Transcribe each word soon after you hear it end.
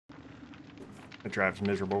It drives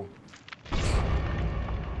miserable.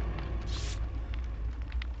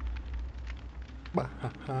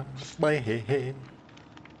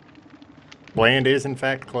 Bland is in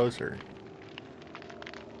fact closer.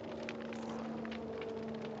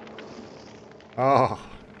 Oh,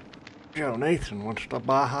 Joe Nathan wants to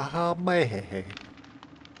buy a bag.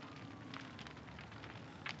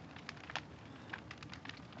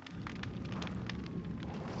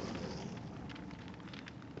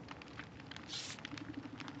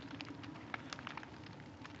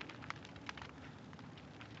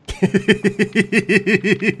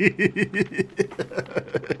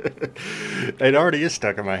 It already is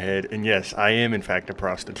stuck in my head, and yes, I am in fact a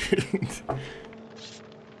prostitute. I'm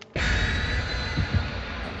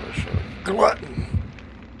just a glutton.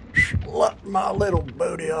 Slut my little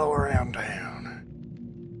booty all around town.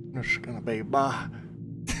 This is gonna be my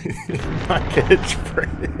catchphrase.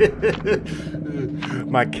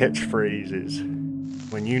 My catchphrase is,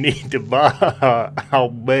 when you need to buy, I'll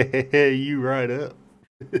bail you right up.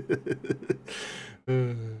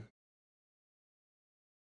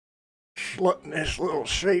 Slutting this little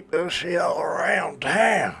sheep pussy all around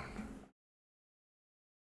town.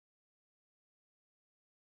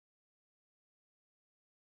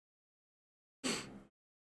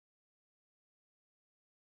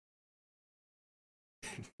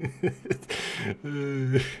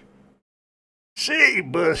 See,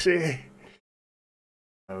 pussy.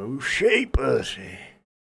 Oh, she pussy.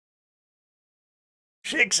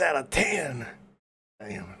 6 out of 10.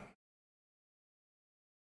 Damn.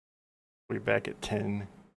 We're back at 10.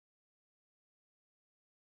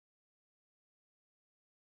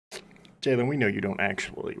 Jalen, we know you don't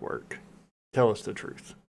actually work. Tell us the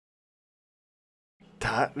truth.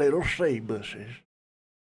 Tight little sea buses.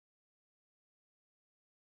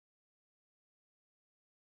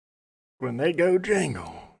 When they go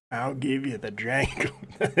jingle, I'll give you the jangle.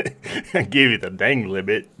 I'll give you the dangle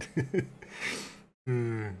bit.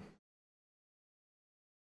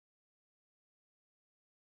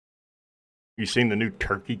 You seen the new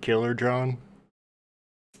turkey killer, John?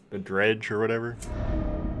 The dredge or whatever?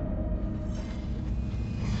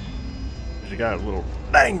 He's got a little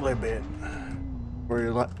dangly bit where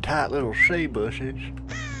you like tight little sea bushes.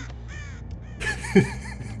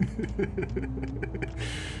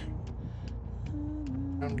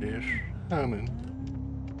 I'm just humming.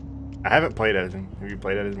 I haven't played as him. Have you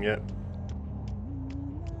played as him yet?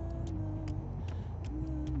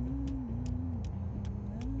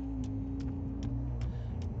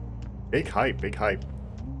 Big hype, big hype.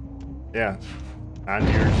 Yeah. 9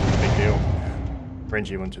 years, big deal.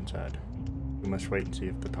 Renji one's inside. We must wait and see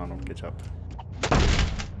if the tunnel gets up.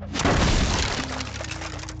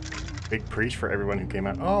 Big priest for everyone who came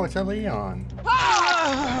out. Oh, it's a Leon.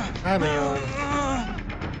 Hi, Leon.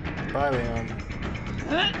 Bye, Leon.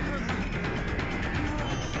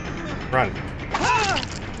 Run.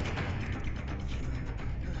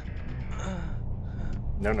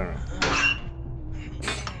 No, no, no.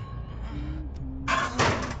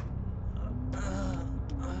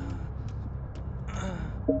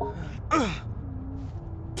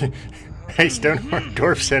 Hey, Stoneheart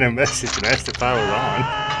Dwarf sent a message and asked if I was on.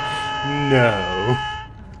 No.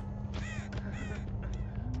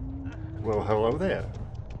 Well, hello there.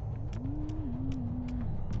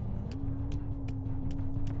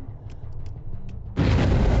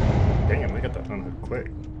 Damn, they got that unhooked quick.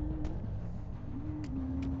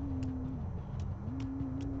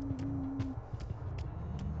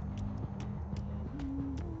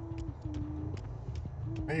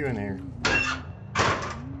 How are you in here?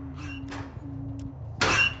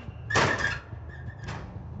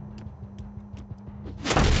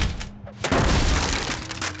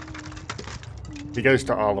 He goes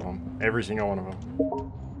to all of them. Every single one of them.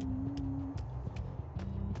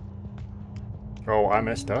 Oh, I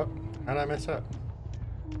messed up? How did I mess up?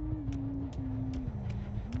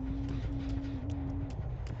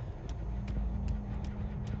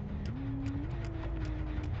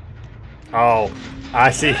 Oh,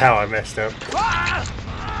 I see how I messed up.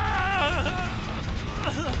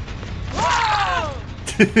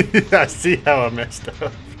 I see how I messed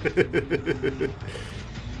up.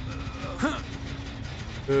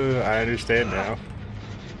 I understand now.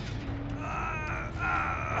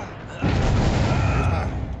 Where's my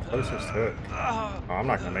closest hook? Oh, I'm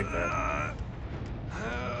not gonna make that.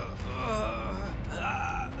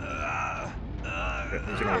 Yeah,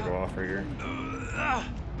 he's gonna go off right here.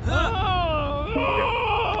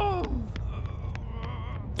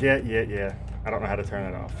 Yeah. I don't know how to turn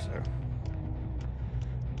it off, so.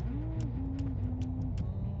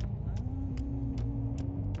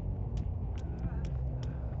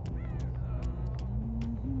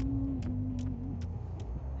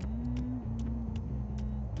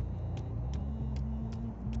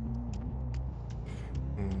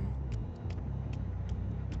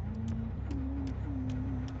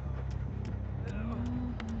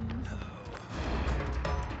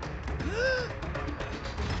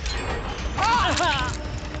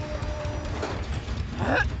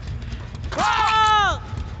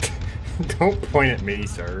 Don't point at me,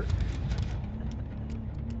 sir.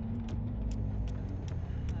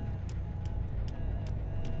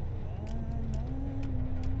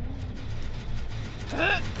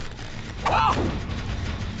 I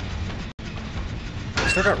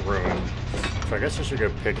still got ruined, so I guess I should go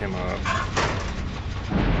pick him up.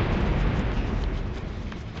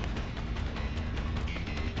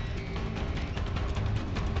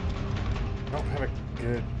 I don't have a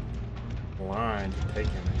good line to take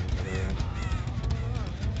him anywhere.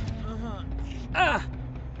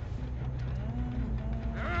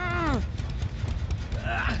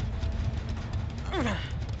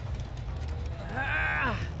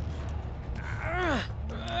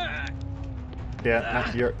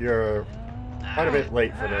 Yeah, you're quite a bit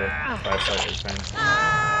late for the flashlight thing.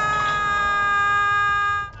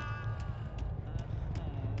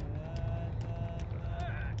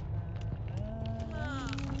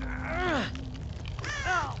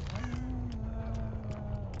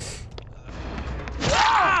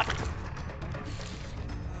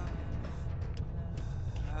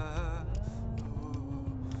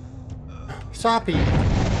 Soppy!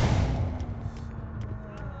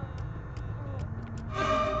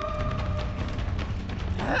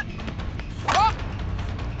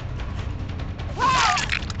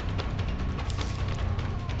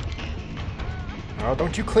 Oh,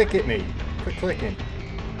 don't you click at me. Quit clicking.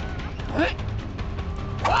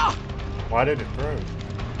 Why did it throw?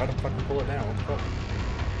 Why the fuck pull it down? What the fuck?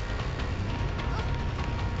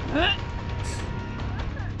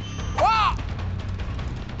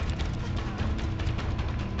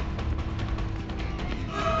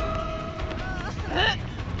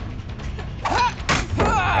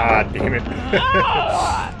 Ah, damn it.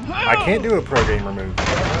 I can't do a pro gamer move.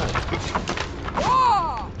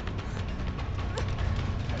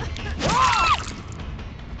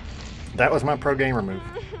 That was my pro gamer move.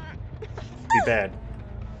 Be bad.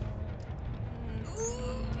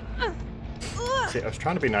 See, I was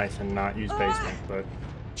trying to be nice and not use basement, but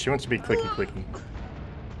she wants to be clicky clicky.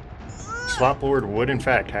 Slop Lord would in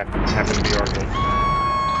fact happen to be our goal.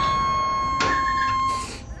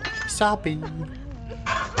 Soppy.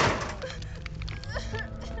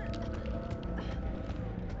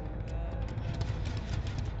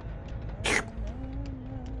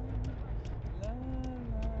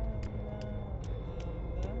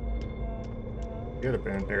 Could have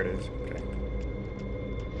been. There it is. Okay.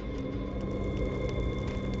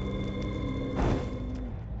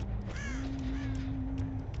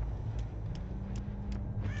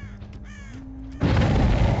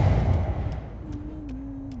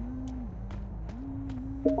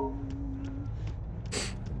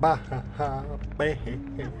 Bah ha ha baby.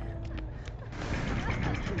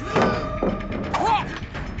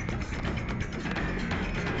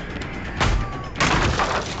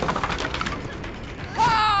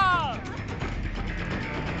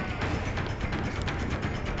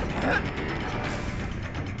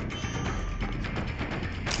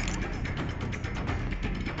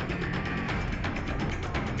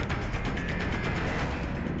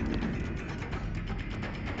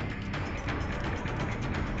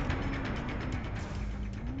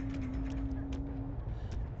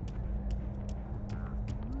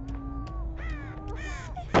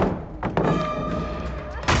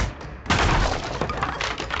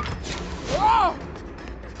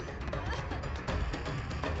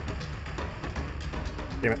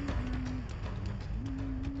 Damn it.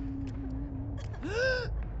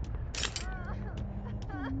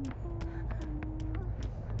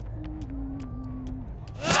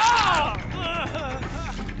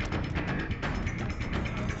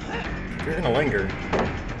 You're gonna linger.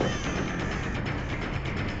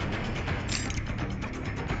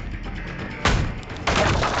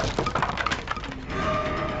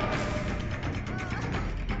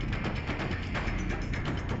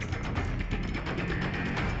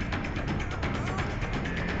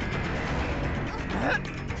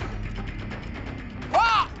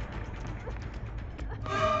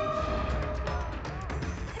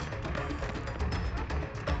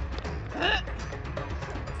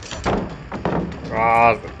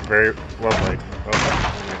 Ah, very well played. Well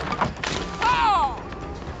played.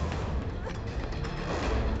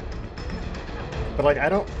 But like, I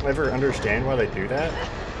don't ever understand why they do that.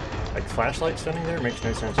 Like, flashlight standing there makes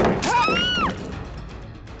no sense to me.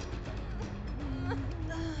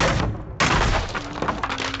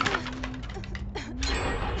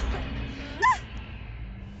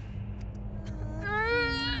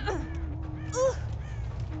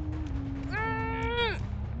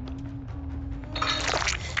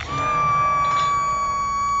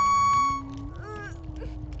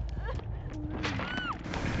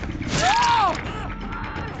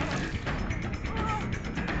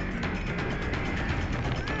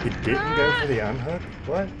 He didn't go for the unhook?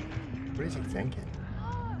 What? What is he thinking?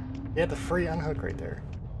 He had the free unhook right there.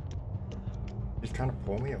 He's trying to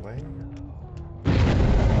pull me away?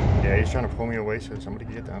 Yeah, he's trying to pull me away so somebody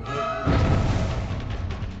can get the unhook.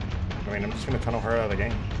 I mean, I'm just gonna tunnel her out of the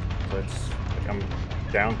game. So it's like I'm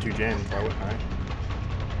down 2 gens, why wouldn't I?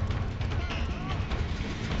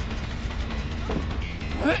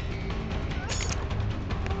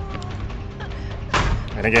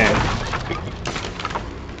 And again,